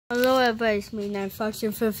everybody, it's me,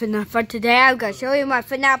 Foxy for Fnaf. For today, I'm going to show you my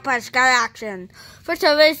Fnaf plush collection. First of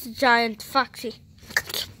all, it's the giant Foxy.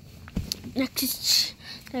 Next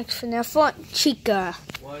Fnaf one, Chica.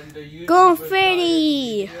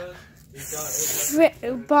 Confetti.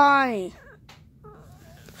 Bonnie.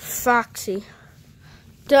 Foxy.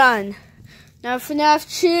 Done. Now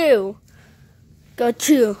Fnaf 2. Go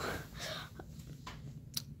 2.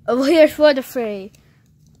 Oh, here's for the free.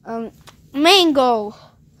 Mango.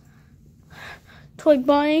 Toy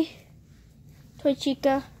Bonnie. Toy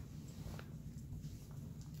Chica.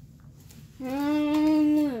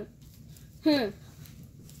 Your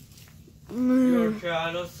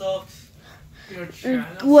channel sucks. Your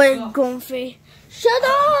channel sucks. Goofy. Shut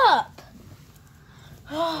up!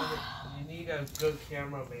 You need a good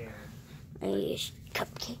cameraman. I need a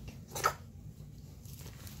cupcake.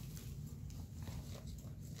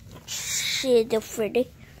 Shadow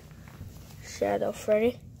Freddy. Shadow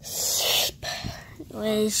Freddy.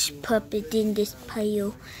 Where's puppet in this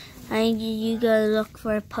pile? You gotta look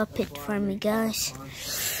for a puppet for me, guys.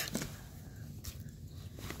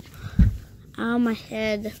 Oh, my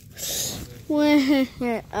head. Oh,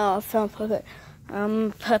 I found puppet.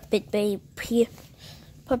 Puppet baby.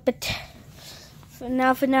 Puppet.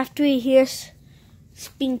 Fnaf 3, here's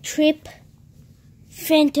Spin Trip.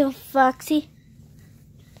 Phantom Foxy.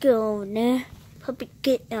 Go now. Puppet,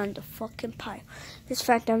 get on the fucking pile. This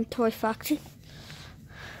Phantom Toy Foxy.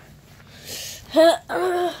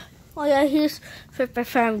 Oh yeah, here's Flipper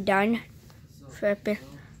Farm done. Flipper.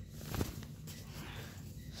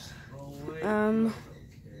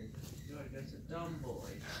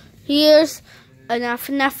 Here's a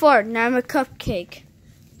Fnaf 4. Now I'm a cupcake.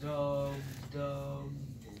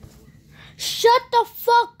 Shut the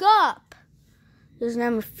fuck up! Here's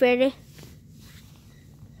number 30.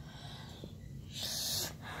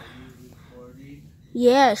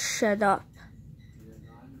 Yeah, shut up.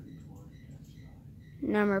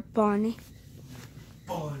 Number Bonnie.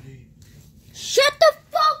 Shut the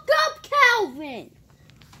fuck up, Calvin!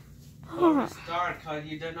 Start, cause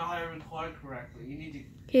you don't know how to record correctly. You need to.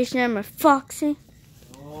 Here's number Foxy.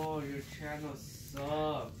 Oh, your channel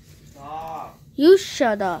sucks. Stop. You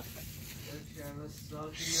shut up. Your channel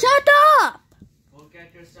sucks. Shut up! Go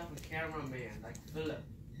get yourself a cameraman like Philip.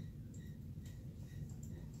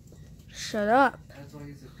 Shut up. That's why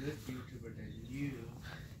he's a good YouTuber than you.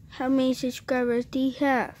 How many subscribers do you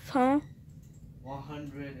have, huh?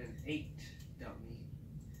 108, dummy.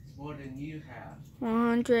 It's more than you have.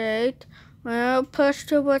 108. Well, push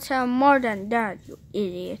to what's have more than that, you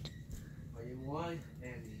idiot. Well, you want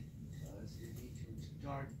any, because you need to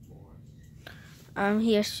start more.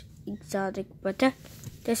 Here's exotic, but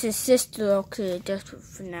this is sister located just for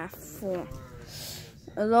Fnaf 4.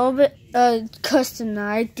 A little bit custom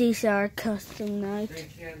night. These are custom night. They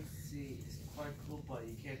can't see. It's quite cool, but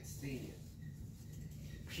you can't see it.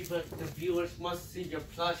 People, the viewers must see your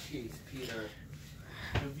plushies, Peter.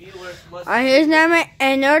 The viewers must. Here's Nightmare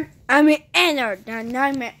Ennard. Ennard. Not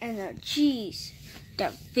Nightmare Ennard. Jeez,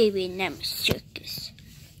 that baby name circus.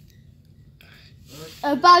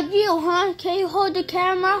 About you, huh? Can you hold the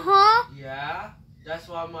camera, huh? Yeah. That's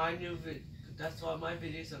why my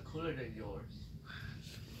videos are cooler than yours.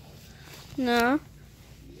 No.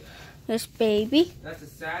 This baby. That's a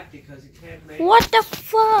sad because you can't make. What the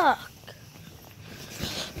fuck?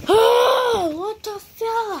 Oh, what the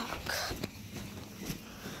fuck?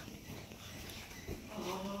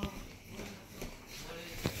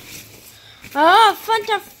 Oh,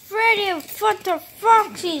 Fanta Freddy and Fanta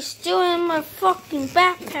Foxy still in my fucking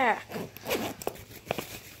backpack.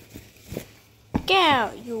 Get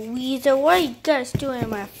out, you weasel. What are you guys doing in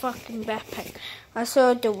my fucking backpack? I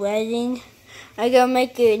saw the wedding. I'm gonna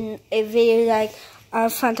make a video like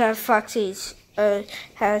Fanta Foxy's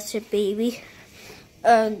has a baby.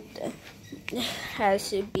 Has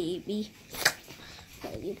a baby.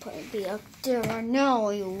 You probably up there. I know,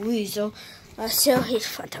 you weasel. I saw his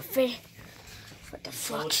Fanta Freddy. Fanta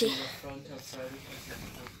Foxy.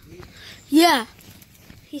 Yeah.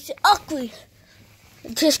 He's ugly.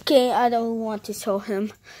 Just kidding, I don't want to show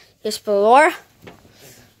him. Here's Ballora.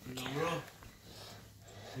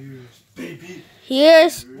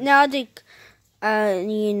 Here's now the,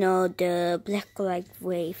 the black light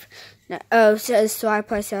wave. So I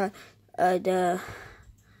press I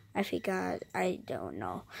forgot, I don't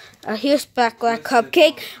know. Here's black light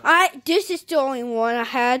cupcake. This is the only one I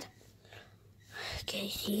had. Can you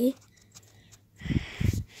see?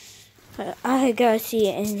 I gotta see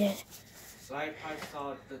it in there. So I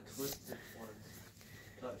saw the twisted ones,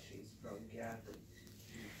 plushies from Gavin.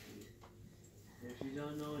 If you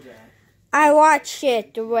don't know that, I watched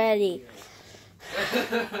it already.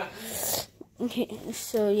 Okay,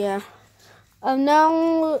 so yeah. I'm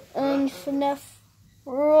now in Fnaf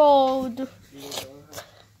Road.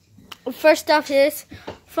 First off is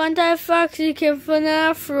Fun-Time Foxy Kid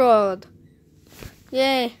Fnaf Road.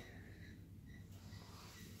 Yay.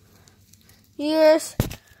 Here's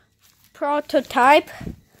prototype.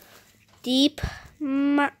 Deep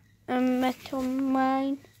metal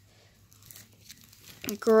mine.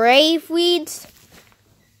 Grave weeds.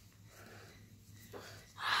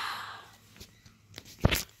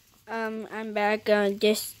 I'm back on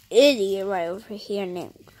this idiot right over here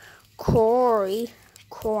named Corey.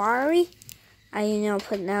 Quarry? I don't know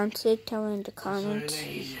pronounce it. Tell me in the comments.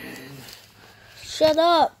 Shut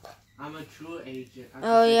up. I'm a true agent.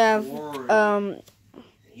 Oh yeah.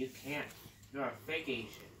 You can't. You're a fake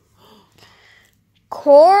agent.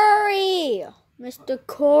 Corey. Mr.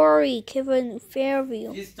 Corey, Kevin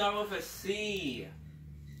Fairview. You start with a C.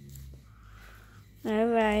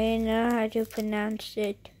 I know how to pronounce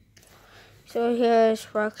it. So here's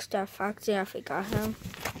Rockstar Foxy. I forgot him.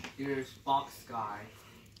 Here's Box Guy.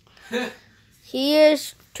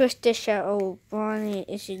 Here's Twisted Shadow Bonnie.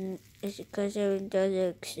 Is it because it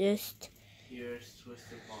doesn't exist? Here's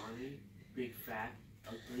Twisted Bonnie. Big, fat,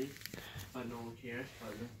 ugly. But no one cares. But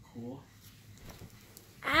look cool.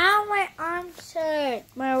 Ow, my arm's hurt.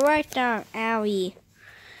 My right arm. Owie.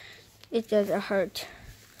 It doesn't hurt.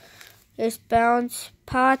 Here's Bounce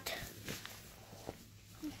Pot.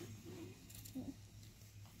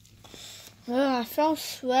 I felt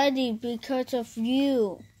sweaty because of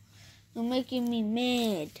you. You're making me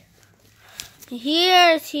mad.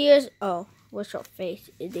 Here's, oh, what's your face,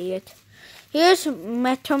 idiot? Here's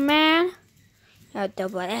Metal Man.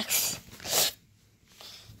 Double X.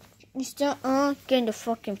 Mister, get in the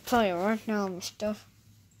fucking fire right now, mister.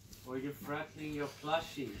 Why are you threatening your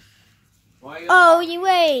plushies? Why are you Oh,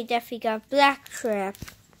 wait, Daffy got Black Trap.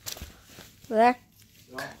 Black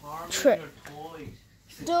You're harming Trap. your toys.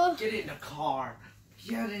 Duh. Get in the car.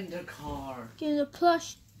 Get in the car. Get in the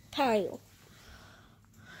plush tile.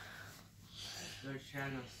 Your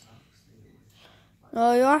channel sucks anyway.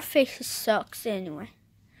 Oh, your face sucks anyway.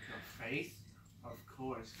 Your face? Of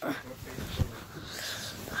course. Your face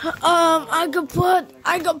I could put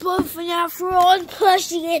Fnaf Road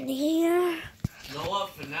plushie in here. blow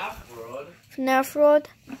up Fnaf World. Fnaf Road.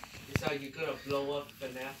 It's like you're gonna blow up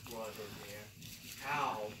Fnaf World in here.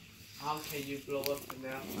 How? How can you blow up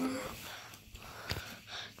Fnaf World?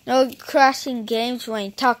 No crashing games when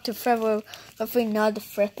you talk to Trevor if we know the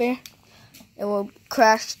flipper. It will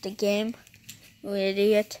crash the game. You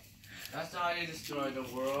idiot. That's how you destroy the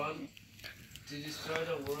world. To destroy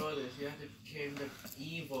the world is you have to become the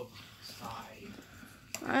evil side.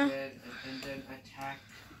 And then attack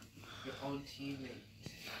your own teammate.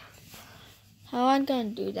 How am I gonna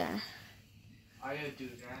do that? I gotta do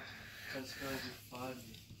that. Because it's gonna be fun.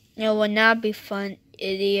 It will not be fun,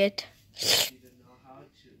 idiot. You don't know how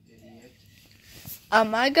to, idiot.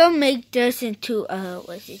 I gonna make this into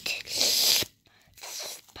what's it?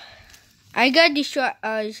 I gotta destroy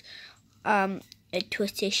a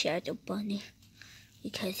Twisted Shadow Bunny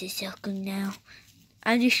because it's so good now.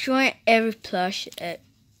 I'm destroying every plush.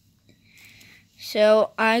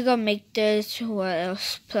 So I gonna make this. What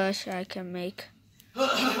else plush I can make?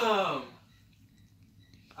 I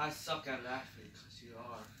suck at laughing because you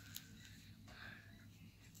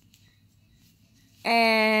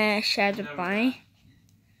are. Shadow Bunny.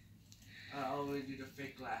 I always do the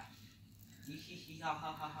fake laugh. Hee hee hee ha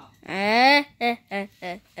ha ha ha.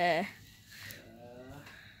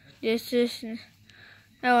 This is.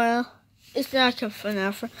 Oh well. It's not a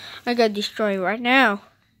FNAF. I gotta destroy it right now.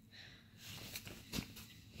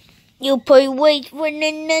 You play wait for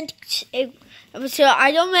the next episode.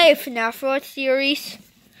 I don't make a FNAF Road series.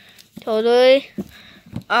 Totally.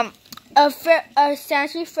 A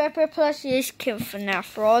Sassy Frepper Plus is Kid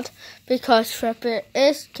FNAF Road because Frepper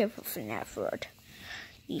is Kid FNAF Road.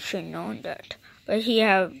 You should know that. But he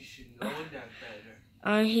have. You should know that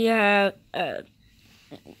better. He have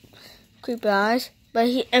creepy eyes. But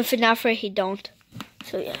in FNAF he don't.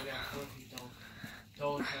 So yeah.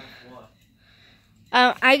 Don't have what?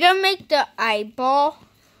 I gonna make the eyeball.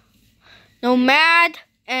 Nomad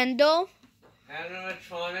Endo.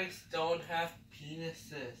 Animatronics don't have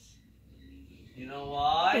penises. You know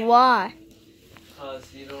why? Why?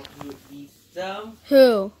 Because you know who eats them?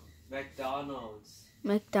 Who? McDonald's.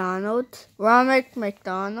 McDonald's. Ronald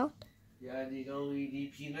McDonald. Yeah, you know who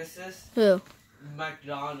eat penises? Who?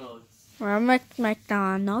 McDonald's. Ronald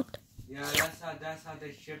McDonald. Yeah, that's how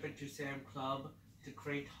they ship it to Sam Club to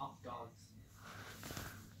create hot dogs.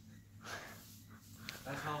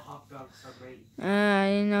 That's how hot dogs are made. I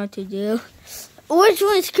didn't know what to do. Which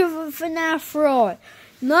one's good for Fnaf fraud?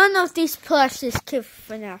 None of these plushes good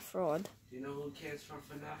for Fnaf fraud. Do you know who cares for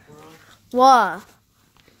Fnaf World? What?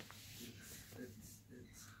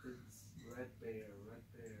 It's Red Bear.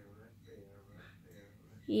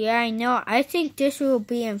 Yeah, I know. I think this will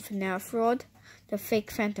be in Fnaf Road, the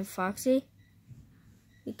fake Phantom Foxy,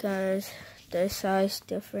 because the size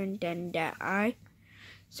different than that eye.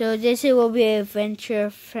 So this will be Adventure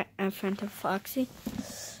Phantom Foxy.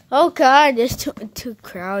 Oh God, it's too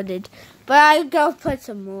crowded, but I gotta put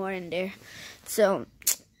some more in there. So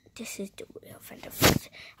this is the real Phantom Foxy.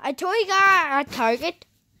 I told you guys at Target.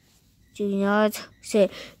 Do not say,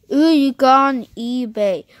 ooh, you got on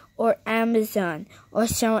eBay or Amazon or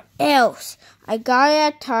somewhere else. I got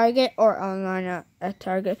it at Target or online at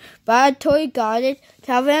Target. But I totally got it.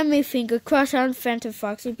 Tell him my finger crossed on Phantom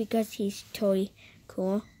Foxy because he's totally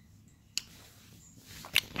cool.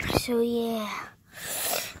 So yeah.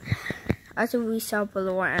 Also we saw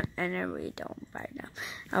below and then we don't buy them.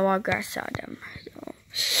 I walked I saw them.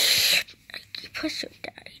 So I keep pushing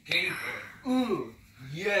that. Ooh,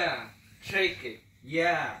 yeah. Shake it.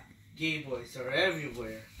 Yeah. Game Boys are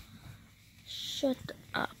everywhere. Shut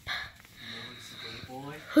up. You know Game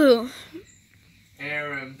Boy? Who?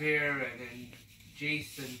 Aaron, Baron, and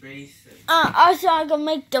Jason Basin. Also I can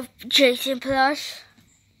make the Jason plush.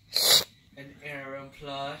 And Aaron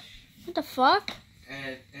plush. What the fuck?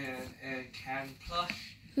 And Can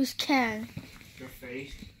plush. Who's Ken? Your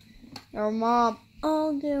face. Your mom.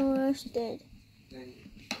 Oh, get arrested. Then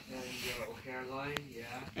your hairline,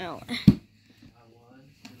 yeah. Oh. I won.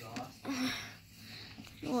 You lost.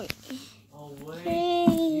 Wait. Oh wait, Hey.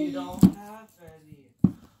 you don't have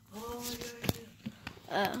any. Oh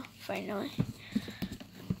yeah. Finally.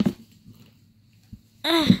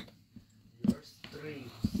 Your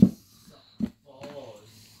streams suck balls.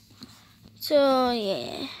 So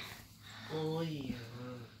yeah. Oh yeah.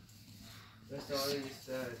 That's all you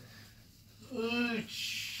said.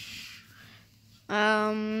 Ooch.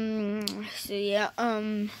 So yeah,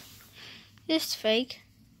 this fake.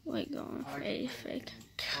 Wait, going pretty fake.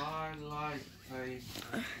 I like playing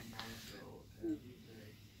Pokemon every day.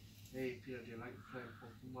 Hey Peter, do you like playing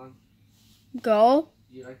Pokemon? Go?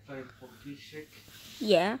 Do you like playing Pokeshit?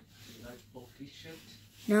 Yeah. Do you like Pokeshit?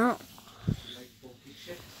 No. Do you like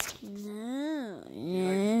Pokeshit? No. You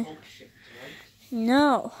like Pokeshit, right?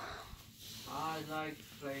 No. I like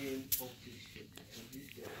playing Pokeshit every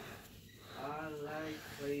day. I like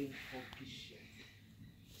playing Pokeshit.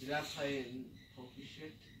 Did I play in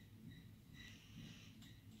Pokeshit?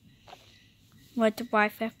 What the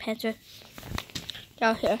Wi-Fi picture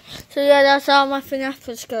out here. So yeah, that's all my Fnaf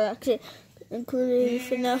push collection, including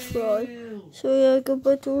Fnaf Road. So yeah,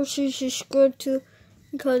 goodbye to what you subscribe to,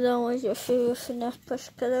 because I was your favorite Fnaf push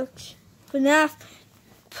collection. Fnaf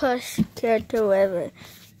push character ever.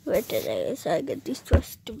 Where today is I get this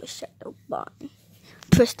twist to the shadow Bonnie.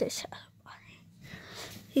 Twist the shadow Bonnie.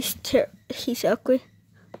 He's ugly.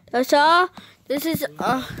 That's all. This is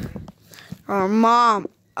our mom.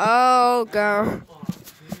 Oh, girl.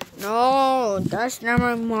 No, that's not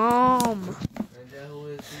my mom. And then who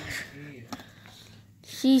is he?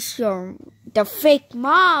 She's the fake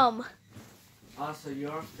mom. Also,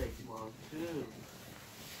 your fake mom, too.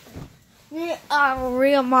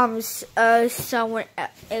 Real mom's somewhere.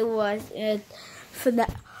 It was in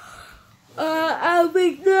Fnaf. A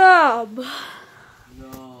big mom.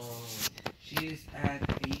 No, she's at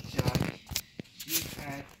HI. She's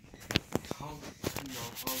at Hong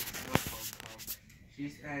Kong.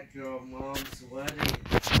 She's at your mom's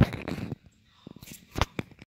wedding.